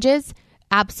those changes?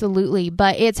 Absolutely.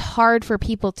 But it's hard for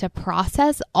people to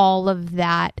process all of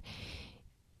that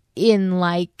in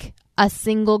like a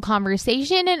single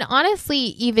conversation, and honestly,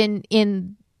 even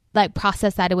in like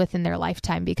process that within their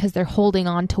lifetime, because they're holding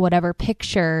on to whatever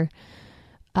picture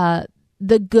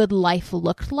the good life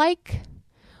looked like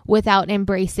without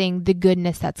embracing the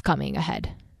goodness that's coming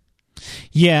ahead.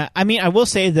 Yeah, I mean, I will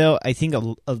say, though, I think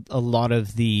a lot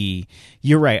of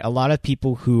you're right, a lot of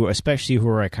people who, especially who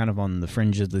are kind of on the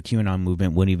fringe of the QAnon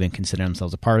movement, wouldn't even consider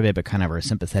themselves a part of it, but kind of are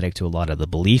sympathetic to a lot of the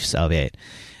beliefs of it.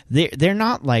 They're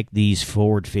not like these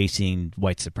forward-facing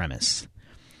white supremacists.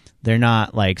 They're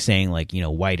not like saying like,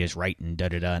 white is right and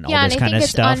da-da-da and all this kind of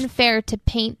stuff. Yeah, and I think it's unfair to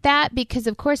paint that, because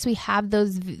of course we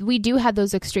do have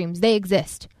those extremes. They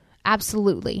exist.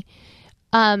 Absolutely.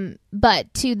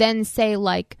 But to then say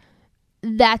like,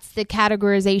 that's the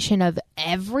categorization of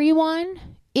everyone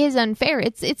is unfair.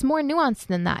 It's more nuanced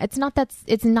than that. It's not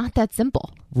that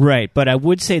simple. Right, but I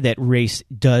would say that race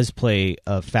does play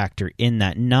a factor in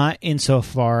that, not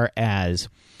insofar as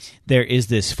there is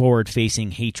this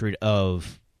forward-facing hatred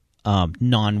of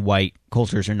non-white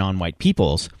cultures or non-white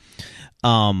peoples,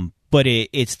 but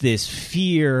it's this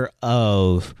fear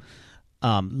of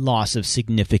loss of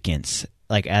significance.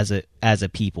 like as a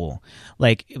people.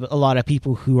 Like a lot of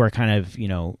people who are kind of, you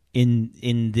know,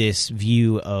 in this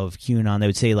view of QAnon, they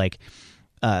would say like,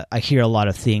 I hear a lot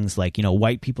of things like, you know,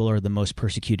 white people are the most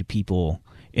persecuted people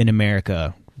in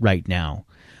America right now,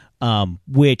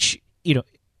 which, you know,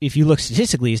 if you look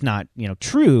statistically is not, you know,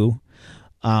 true.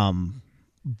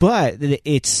 But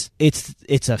it's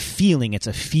a feeling, it's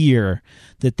a fear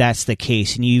that that's the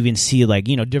case. And you even see like,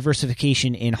 you know,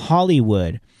 diversification in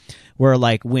Hollywood where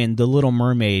like when The Little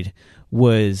Mermaid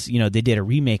was, you know, they did a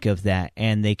remake of that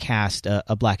and they cast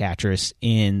a black actress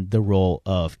in the role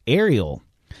of Ariel.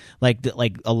 Like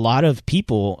a lot of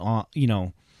people, you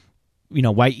know,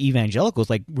 white evangelicals,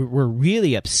 like were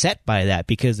really upset by that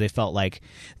because they felt like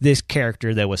this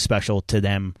character that was special to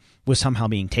them was somehow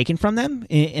being taken from them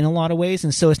in a lot of ways.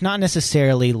 And so it's not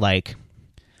necessarily like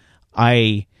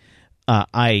I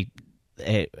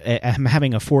am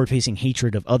having a forward-facing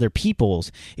hatred of other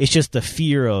people's. It's just the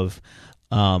fear of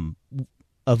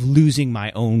losing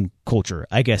my own culture,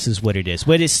 I guess is what it is.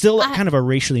 But it's still kind of a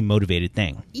racially motivated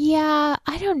thing. Yeah,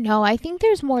 I don't know. I think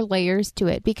there's more layers to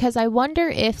it because I wonder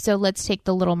if, so let's take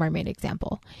the Little Mermaid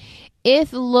example.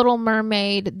 If Little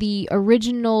Mermaid, the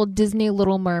original Disney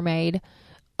Little Mermaid,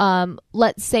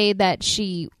 let's say that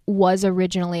she was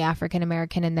originally African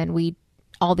American and then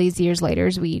all these years later,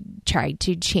 we tried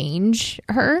to change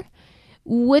her.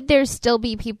 Would there still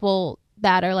be people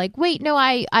that are like, wait, no,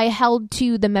 I held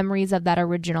to the memories of that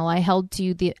original. I held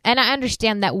to and I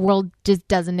understand that world just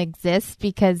doesn't exist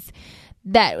because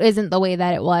that isn't the way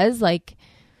that it was. Like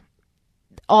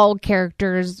all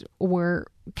characters were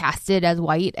casted as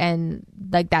white and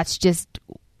like, that's just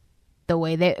the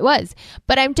way that it was.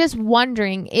 But I'm just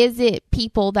wondering, is it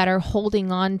people that are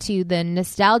holding on to the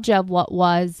nostalgia of what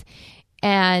was,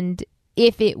 and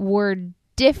if it were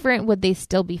different, would they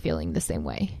still be feeling the same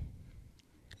way?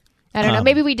 I don't know.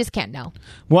 Maybe we just can't know.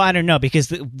 Well, I don't know because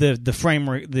the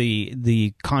framework,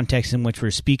 the context in which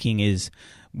we're speaking is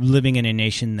living in a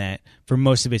nation that for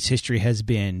most of its history has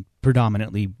been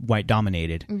predominantly white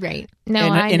dominated. Right. No,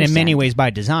 and in many ways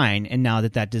by design. And now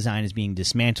that design is being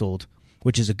dismantled,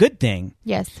 which is a good thing.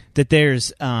 Yes. That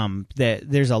there's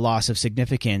a loss of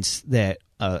significance that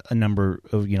a number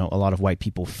of, you know, a lot of white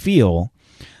people feel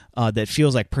that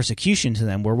feels like persecution to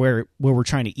them, where we're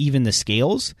trying to even the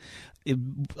scales.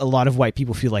 A lot of white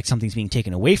people feel like something's being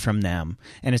taken away from them,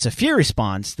 and it's a fear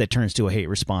response that turns to a hate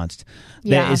response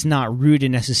that is not rooted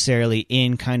necessarily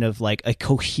in kind of like a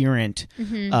coherent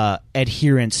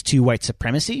adherence to white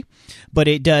supremacy, but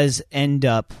it does end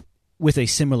up with a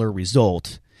similar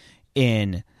result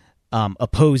in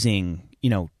opposing, you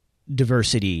know,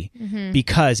 diversity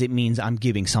because it means I'm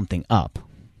giving something up.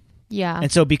 Yeah.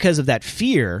 And so because of that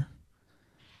fear,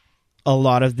 a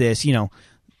lot of this, you know,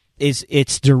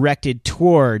 it's directed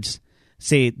towards,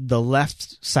 say, the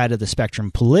left side of the spectrum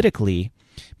politically,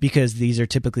 because these are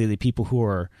typically the people who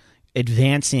are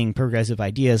advancing progressive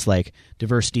ideas like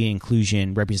diversity,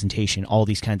 inclusion, representation, all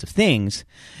these kinds of things.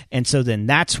 And so then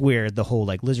that's where the whole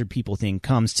like lizard people thing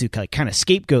comes to kind of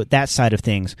scapegoat that side of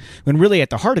things, when really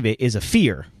at the heart of it is a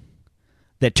fear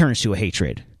that turns to a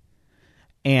hatred.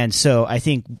 And so I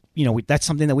think, you know, that's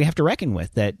something that we have to reckon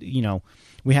with, that, you know,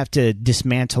 we have to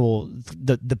dismantle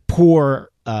the poor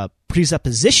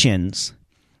presuppositions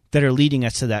that are leading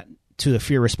us to the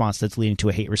fear response that's leading to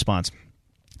a hate response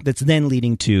that's then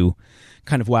leading to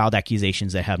kind of wild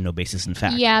accusations that have no basis in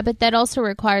fact. Yeah, but that also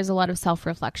requires a lot of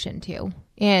self-reflection too.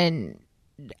 And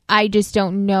I just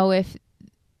don't know if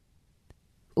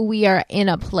we are in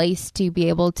a place to be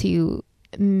able to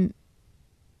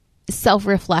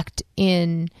self-reflect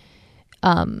in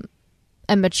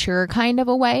a mature kind of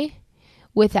a way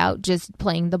without just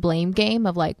playing the blame game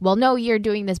of like, well, no, you're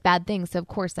doing this bad thing, so of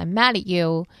course I'm mad at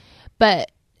you.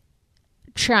 But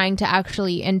trying to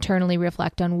actually internally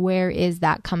reflect on where is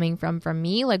that coming from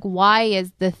me? Like, why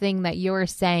is the thing that you're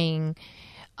saying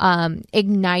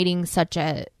igniting such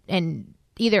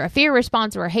either a fear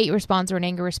response or a hate response or an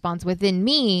anger response within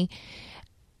me?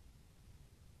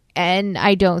 And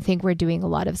I don't think we're doing a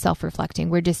lot of self-reflecting.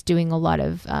 We're just doing a lot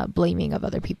of blaming of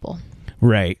other people.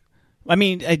 Right. I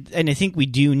mean, I think we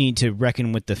do need to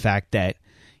reckon with the fact that,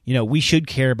 you know, we should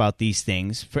care about these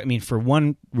things. For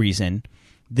one reason,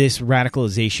 this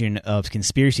radicalization of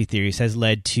conspiracy theories has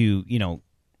led to, you know,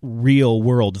 real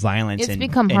world violence it's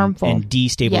become harmful and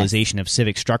destabilization of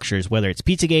civic structures, whether it's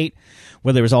Pizzagate,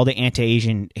 whether it was all the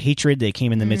anti-Asian hatred that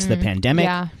came in the midst of the pandemic.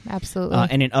 Yeah, absolutely.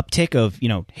 And an uptick of, you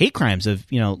know, hate crimes of,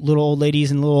 you know, little old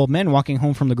ladies and little old men walking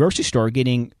home from the grocery store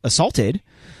getting assaulted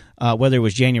whether it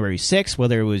was January 6th,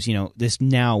 whether it was, this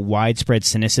now widespread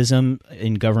cynicism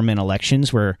in government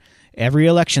elections where every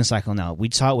election cycle now, we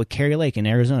saw it with Kari Lake in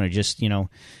Arizona, just,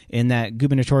 in that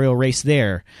gubernatorial race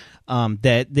there,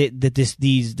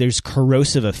 there's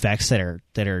corrosive effects that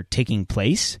are taking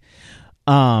place.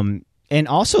 And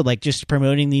also, like, just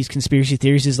promoting these conspiracy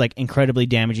theories is, like, incredibly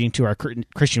damaging to our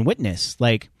Christian witness.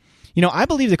 Like, I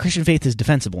believe the Christian faith is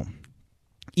defensible,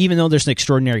 even though there's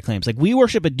extraordinary claims. Like, we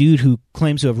worship a dude who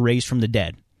claims to have raised from the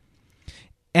dead.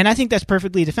 And I think that's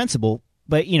perfectly defensible,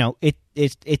 but,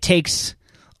 it takes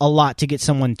a lot to get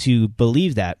someone to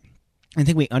believe that. I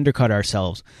think we undercut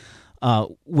ourselves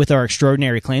with our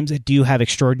extraordinary claims that do have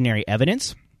extraordinary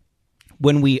evidence,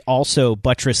 when we also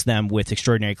buttress them with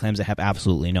extraordinary claims that have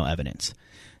absolutely no evidence.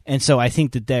 And so I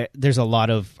think that there's a lot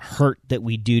of hurt that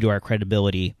we do to our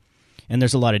credibility, and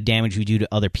there's a lot of damage we do to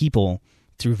other people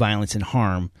through violence and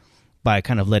harm by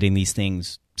kind of letting these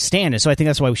things stand. And so I think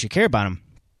that's why we should care about them.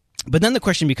 But then the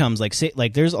question becomes,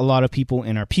 like, there's a lot of people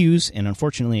in our pews, and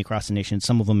unfortunately across the nation,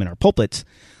 some of them in our pulpits,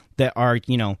 that are,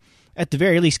 at the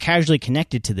very least casually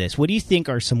connected to this. What do you think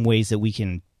are some ways that we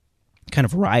can kind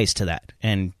of rise to that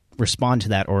and respond to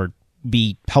that, or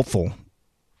be helpful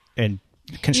and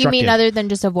constructive? You mean other than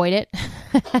just avoid it?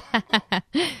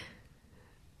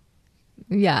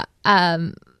 Yeah.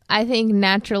 I think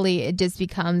naturally it just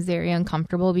becomes very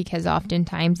uncomfortable, because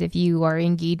oftentimes if you are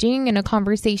engaging in a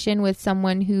conversation with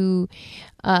someone who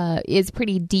is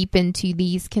pretty deep into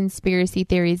these conspiracy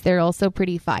theories, they're also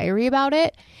pretty fiery about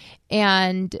it.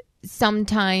 And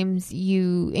sometimes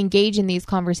you engage in these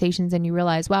conversations and you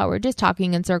realize, wow, we're just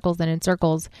talking in circles and in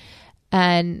circles,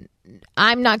 and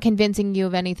I'm not convincing you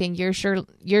of anything. You're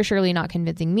surely not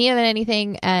convincing me of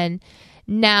anything. And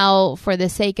now, for the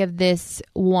sake of this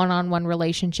one-on-one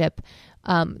relationship,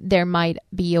 there might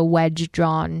be a wedge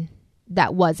drawn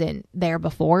that wasn't there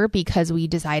before because we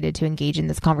decided to engage in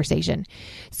this conversation.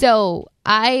 So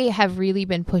I have really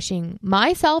been pushing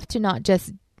myself to not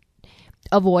just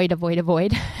avoid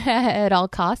at all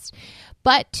costs,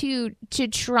 but to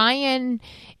try and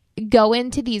go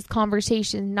into these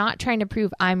conversations not trying to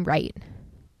prove I'm right,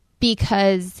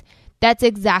 because that's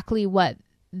exactly what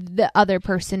the other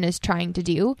person is trying to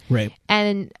do. Right.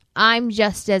 And I'm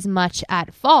just as much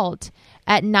at fault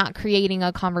at not creating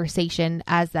a conversation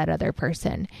as that other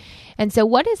person. And so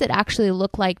what does it actually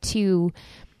look like to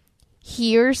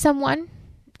hear someone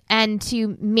and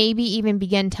to maybe even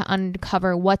begin to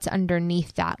uncover what's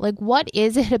underneath that? Like, what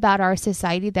is it about our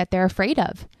society that they're afraid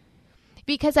of?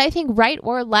 Because I think right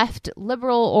or left,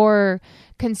 liberal or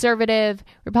conservative,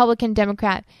 Republican,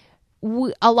 Democrat,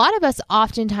 a lot of us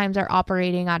oftentimes are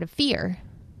operating out of fear.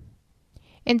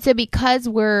 And so because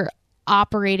we're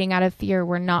operating out of fear,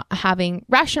 we're not having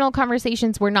rational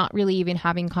conversations. We're not really even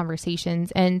having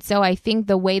conversations. And so I think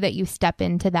the way that you step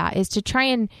into that is to try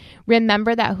and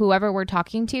remember that whoever we're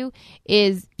talking to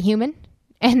is human,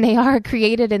 and they are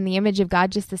created in the image of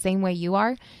God just the same way you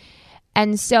are.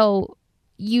 And so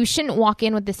you shouldn't walk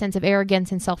in with the sense of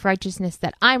arrogance and self-righteousness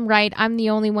that I'm right. I'm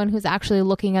the only one who's actually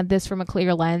looking at this from a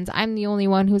clear lens. I'm the only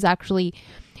one who's actually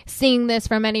seeing this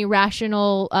from any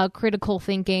rational, critical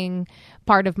thinking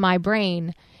part of my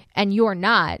brain. And you're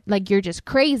not. Like, you're just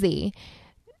crazy.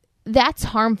 That's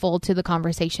harmful to the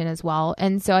conversation as well.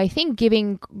 And so I think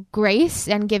giving grace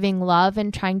and giving love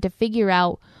and trying to figure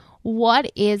out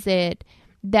what is it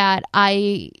that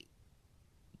I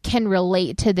can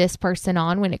relate to this person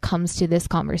on when it comes to this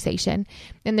conversation.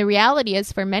 And the reality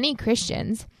is, for many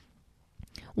Christians,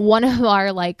 one of our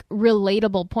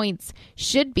relatable points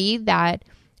should be that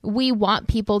we want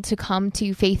people to come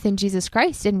to faith in Jesus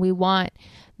Christ, and we want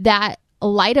that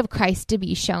light of Christ to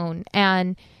be shown.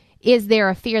 And is there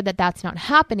a fear that that's not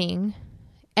happening?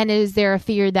 And is there a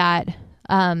fear that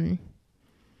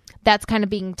that's kind of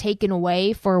being taken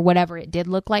away for whatever it did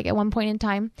look like at one point in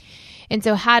time? And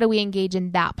so how do we engage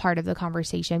in that part of the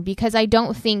conversation? Because I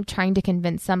don't think trying to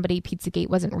convince somebody Pizzagate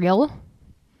wasn't real,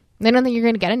 I don't think you're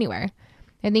going to get anywhere.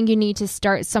 I think you need to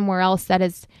start somewhere else that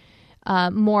is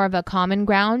more of a common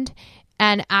ground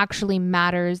and actually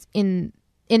matters in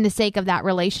the sake of that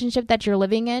relationship that you're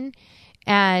living in.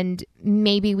 And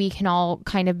maybe we can all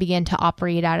kind of begin to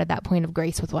operate out of that point of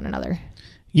grace with one another.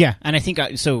 Yeah. And I think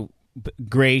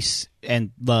grace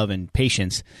and love and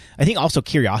patience. I think also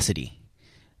curiosity,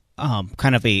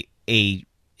 kind of an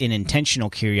intentional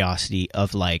curiosity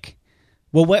of like,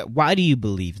 well, why do you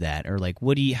believe that? Or like,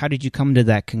 how did you come to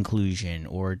that conclusion?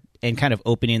 And kind of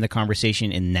opening the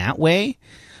conversation in that way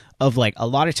of like, a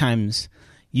lot of times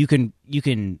you can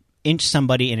inch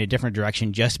somebody in a different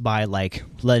direction just by like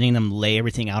letting them lay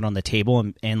everything out on the table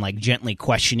and like gently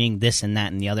questioning this and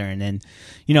that and the other. And then,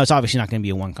 it's obviously not going to be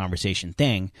a one conversation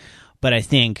thing, but I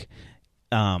think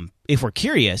if we're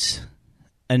curious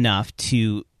enough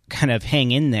to kind of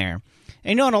hang in there,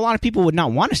 and and a lot of people would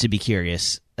not want us to be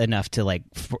curious enough to like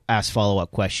ask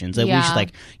follow-up questions. Like we should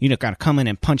like kind of come in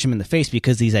and punch them in the face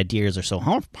because these ideas are so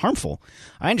harmful.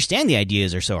 I understand the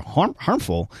ideas are so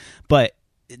harmful, but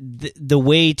the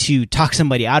way to talk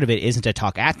somebody out of it isn't to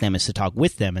talk at them, it's to talk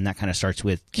with them, and that kind of starts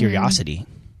with curiosity.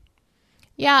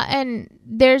 Yeah, and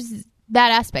there's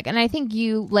that aspect, and I think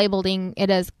you labeling it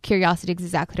as curiosity is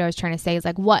exactly what I was trying to say, is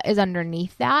like what is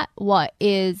underneath that, what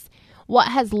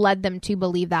has led them to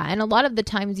believe that. And a lot of the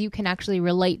times you can actually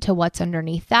relate to what's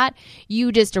underneath that.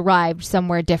 You just arrived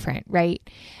somewhere different, right?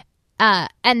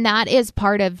 And that is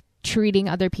part of treating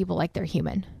other people like they're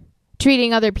human.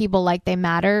 Treating other people like they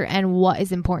matter and what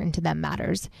is important to them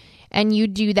matters. And you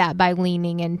do that by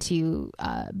leaning into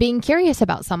being curious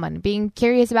about someone, being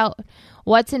curious about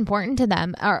what's important to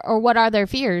them or what are their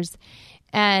fears.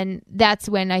 And that's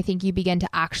when I think you begin to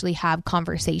actually have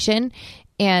conversation,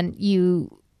 and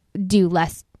you do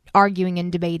less arguing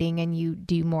and debating, and you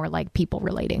do more like people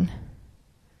relating.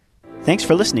 Thanks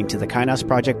for listening to the Kainos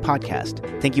Project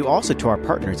podcast. Thank you also to our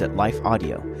partners at Life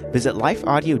Audio. Visit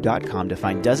lifeaudio.com to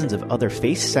find dozens of other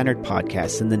faith-centered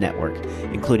podcasts in the network,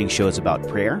 including shows about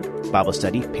prayer, Bible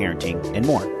study, parenting, and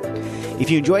more. If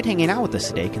you enjoyed hanging out with us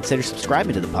today, consider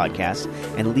subscribing to the podcast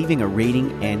and leaving a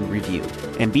rating and review.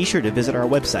 And be sure to visit our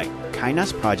website,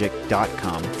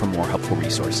 kainosproject.com, for more helpful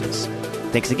resources.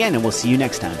 Thanks again, and we'll see you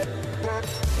next time.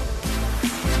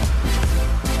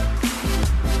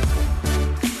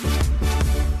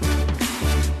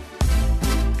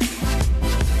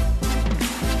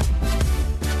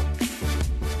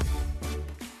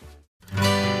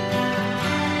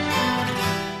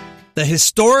 The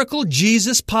Historical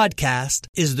Jesus Podcast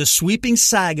is the sweeping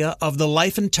saga of the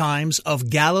life and times of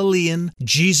Galilean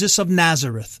Jesus of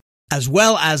Nazareth, as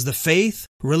well as the faith,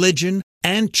 religion,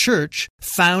 and church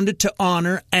founded to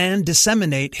honor and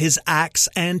disseminate his acts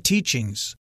and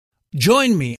teachings.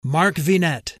 Join me, Mark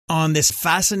Vinette, on this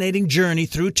fascinating journey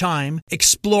through time,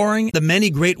 exploring the many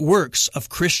great works of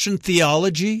Christian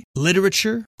theology,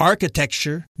 literature,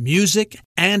 architecture, music,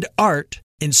 and art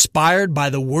inspired by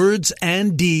the words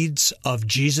and deeds of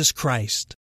Jesus Christ.